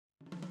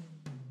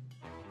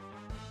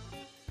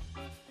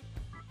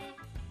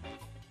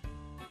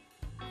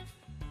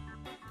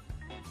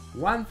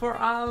One for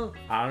all,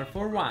 all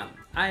for one.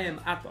 I am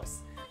Atos.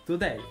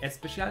 Today,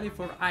 especially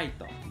for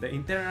ITO, the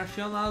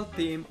international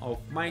team of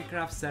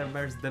Minecraft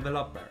servers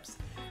developers,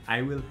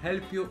 I will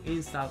help you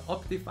install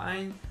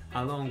Optifine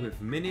along with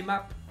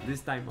Minimap,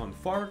 this time on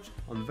Forge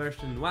on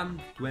version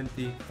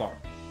 1.24.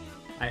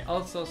 I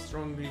also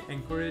strongly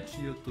encourage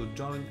you to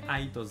join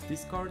ITO's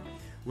Discord,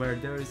 where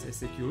there is a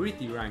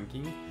security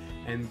ranking,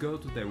 and go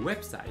to the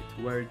website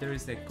where there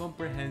is a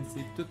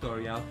comprehensive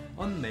tutorial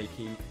on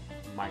making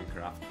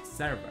Minecraft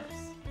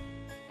servers.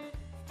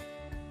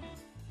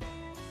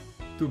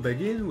 To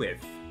begin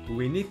with,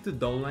 we need to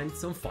download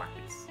some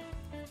files.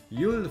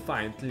 You will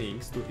find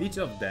links to each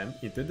of them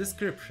in the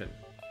description.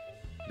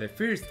 The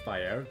first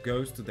file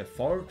goes to the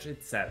Forge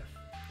itself.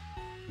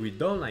 We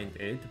download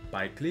it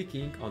by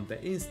clicking on the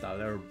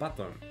installer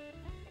button.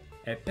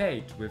 A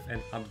page with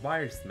an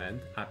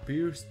advertisement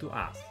appears to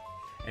us,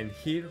 and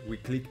here we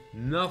click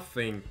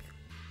nothing.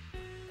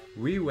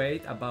 We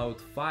wait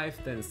about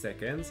 5-10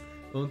 seconds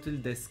until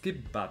the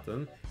skip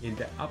button in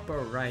the upper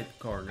right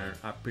corner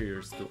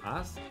appears to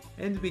us,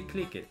 and we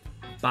click it,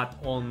 but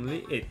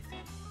only it.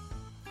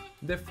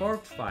 The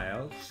Forge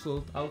file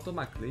should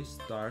automatically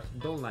start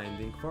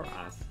downloading for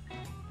us.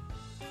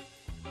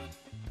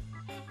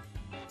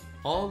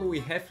 All we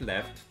have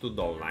left to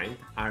download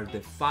are the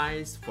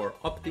files for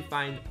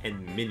Optifine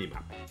and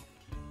Minimap.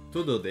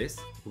 To do this,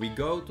 we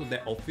go to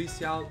the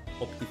official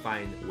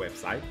Optifine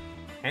website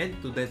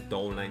and to the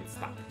Downloads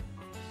tab.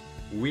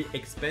 We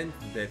expand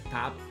the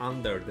tab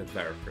under the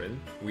version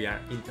we are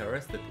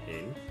interested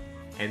in,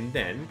 and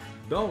then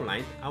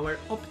download our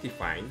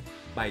Optifine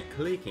by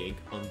clicking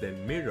on the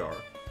mirror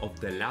of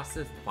the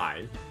latest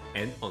file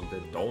and on the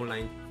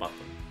download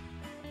button.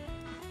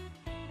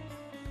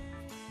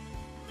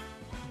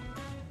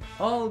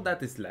 All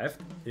that is left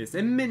is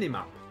a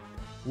minimap.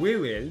 We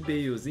will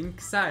be using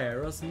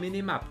Xairos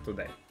Minimap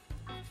today.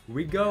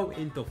 We go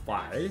into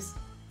Files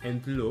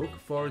and look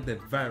for the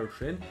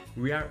version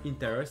we are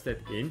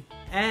interested in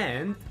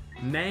and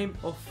name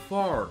of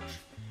Forge,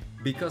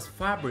 because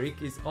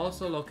Fabric is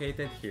also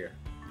located here.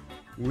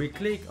 We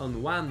click on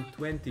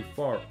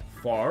 1.24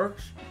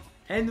 Forge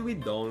and we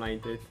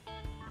download it.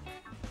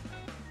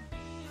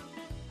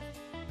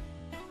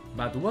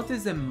 But what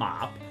is a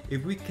map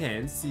if we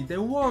can't see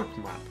the world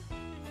map?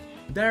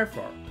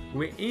 Therefore,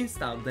 we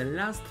install the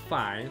last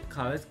file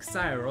called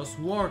Xairos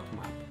World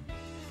Map.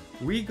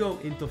 We go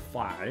into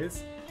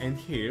Files, and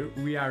here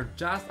we are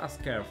just as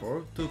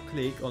careful to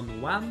click on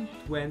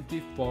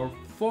 1.24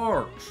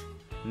 Forge,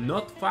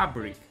 not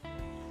Fabric,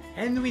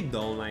 and we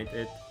download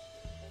it.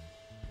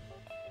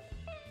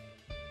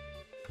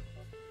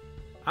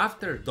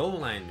 After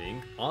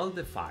downloading all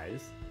the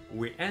files,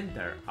 we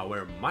enter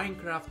our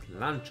Minecraft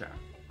launcher,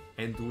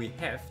 and we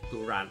have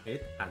to run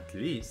it at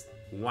least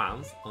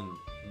once on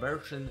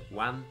version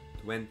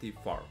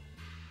 1.24.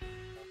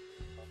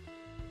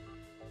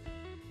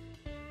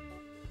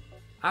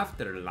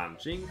 After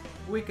launching,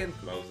 we can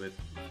close it.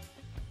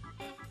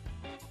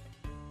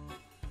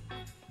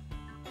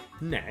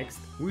 Next,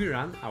 we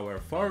run our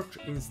Forge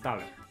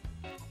installer.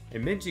 A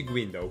magic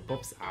window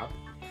pops up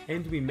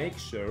and we make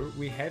sure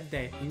we have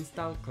the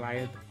Install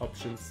Client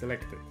option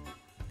selected.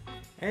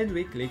 And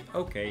we click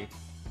OK.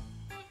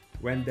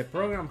 When the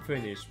program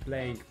finishes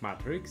playing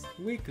Matrix,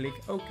 we click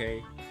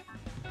OK.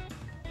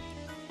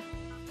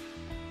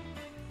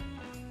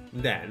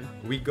 Then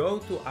we go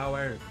to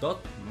our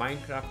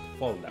 .minecraft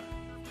folder.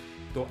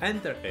 To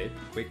enter it,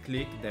 we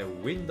click the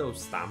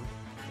Windows stamp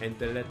and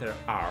the letter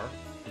R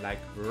like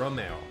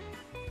Romeo.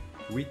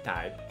 We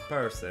type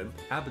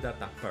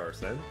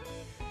 %appdata%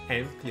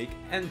 and click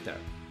Enter.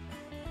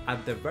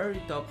 At the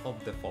very top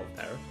of the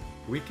folder,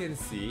 we can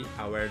see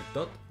our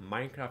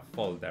 .minecraft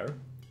folder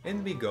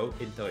and we go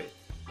into it.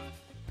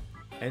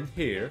 And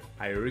here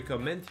I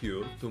recommend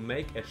you to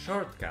make a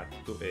shortcut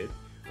to it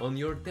on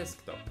your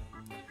desktop,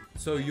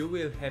 so you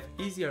will have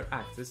easier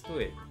access to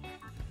it.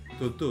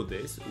 To do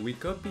this, we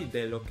copy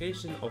the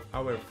location of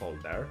our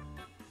folder.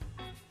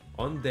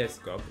 On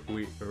desktop,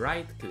 we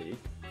right-click,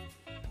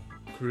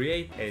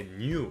 create a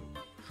new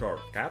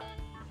shortcut,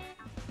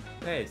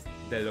 paste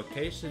the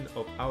location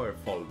of our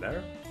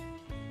folder,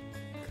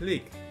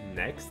 click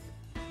Next,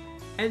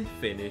 and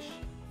finish.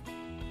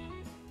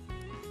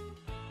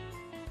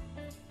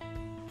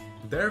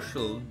 There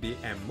should be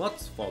a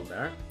mods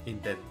folder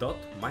in the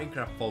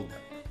 .minecraft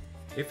folder.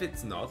 If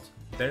it's not,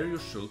 there you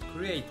should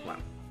create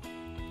one.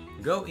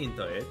 Go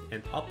into it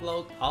and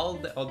upload all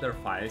the other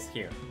files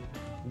here.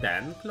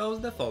 Then close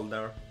the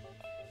folder.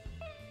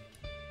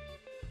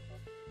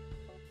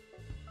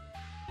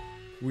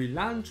 We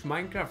launch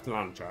Minecraft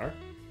Launcher,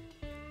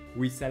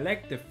 we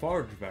select the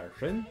Forge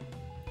version,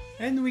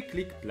 and we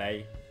click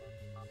play.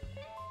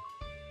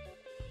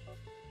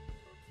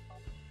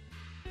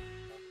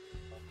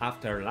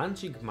 After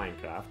launching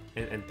Minecraft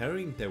and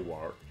entering the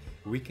world,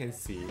 we can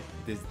see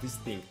this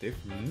distinctive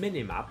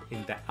minimap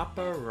in the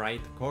upper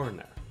right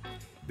corner.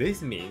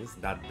 This means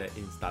that the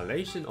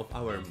installation of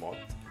our mods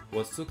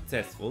was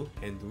successful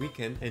and we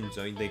can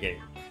enjoy the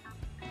game.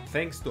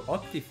 Thanks to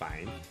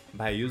Optifine,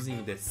 by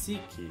using the C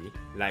key,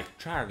 like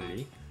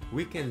Charlie,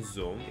 we can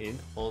zoom in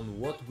on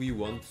what we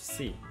want to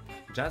see,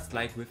 just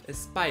like with a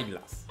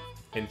spyglass.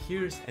 And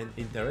here's an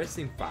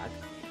interesting fact: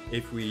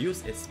 if we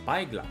use a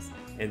spyglass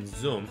and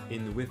zoom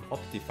in with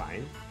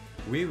Optifine,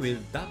 we will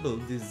double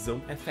this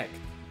zoom effect.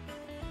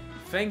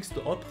 Thanks to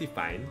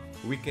Optifine,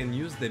 we can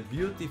use the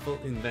beautiful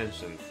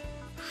inventions,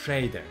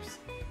 shaders,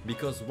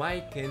 because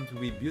why can't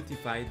we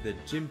beautify the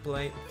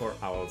gameplay for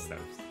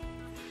ourselves?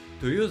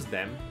 To use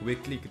them, we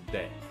click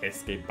the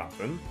Escape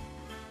button,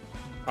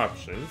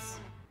 Options,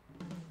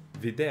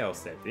 Video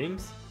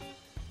Settings,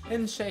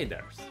 and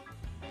Shaders.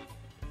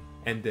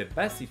 And the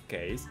basic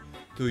case,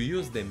 to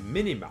use the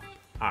minimap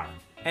are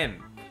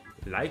M,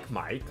 like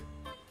Mike,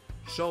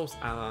 shows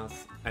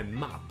us a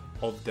map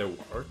of the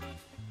world,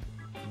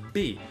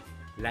 B,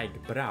 like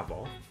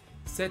Bravo,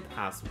 set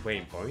us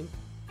waypoint,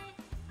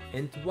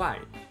 and Y,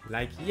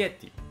 like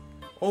Yeti,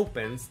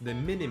 opens the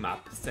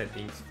minimap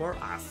settings for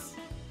us.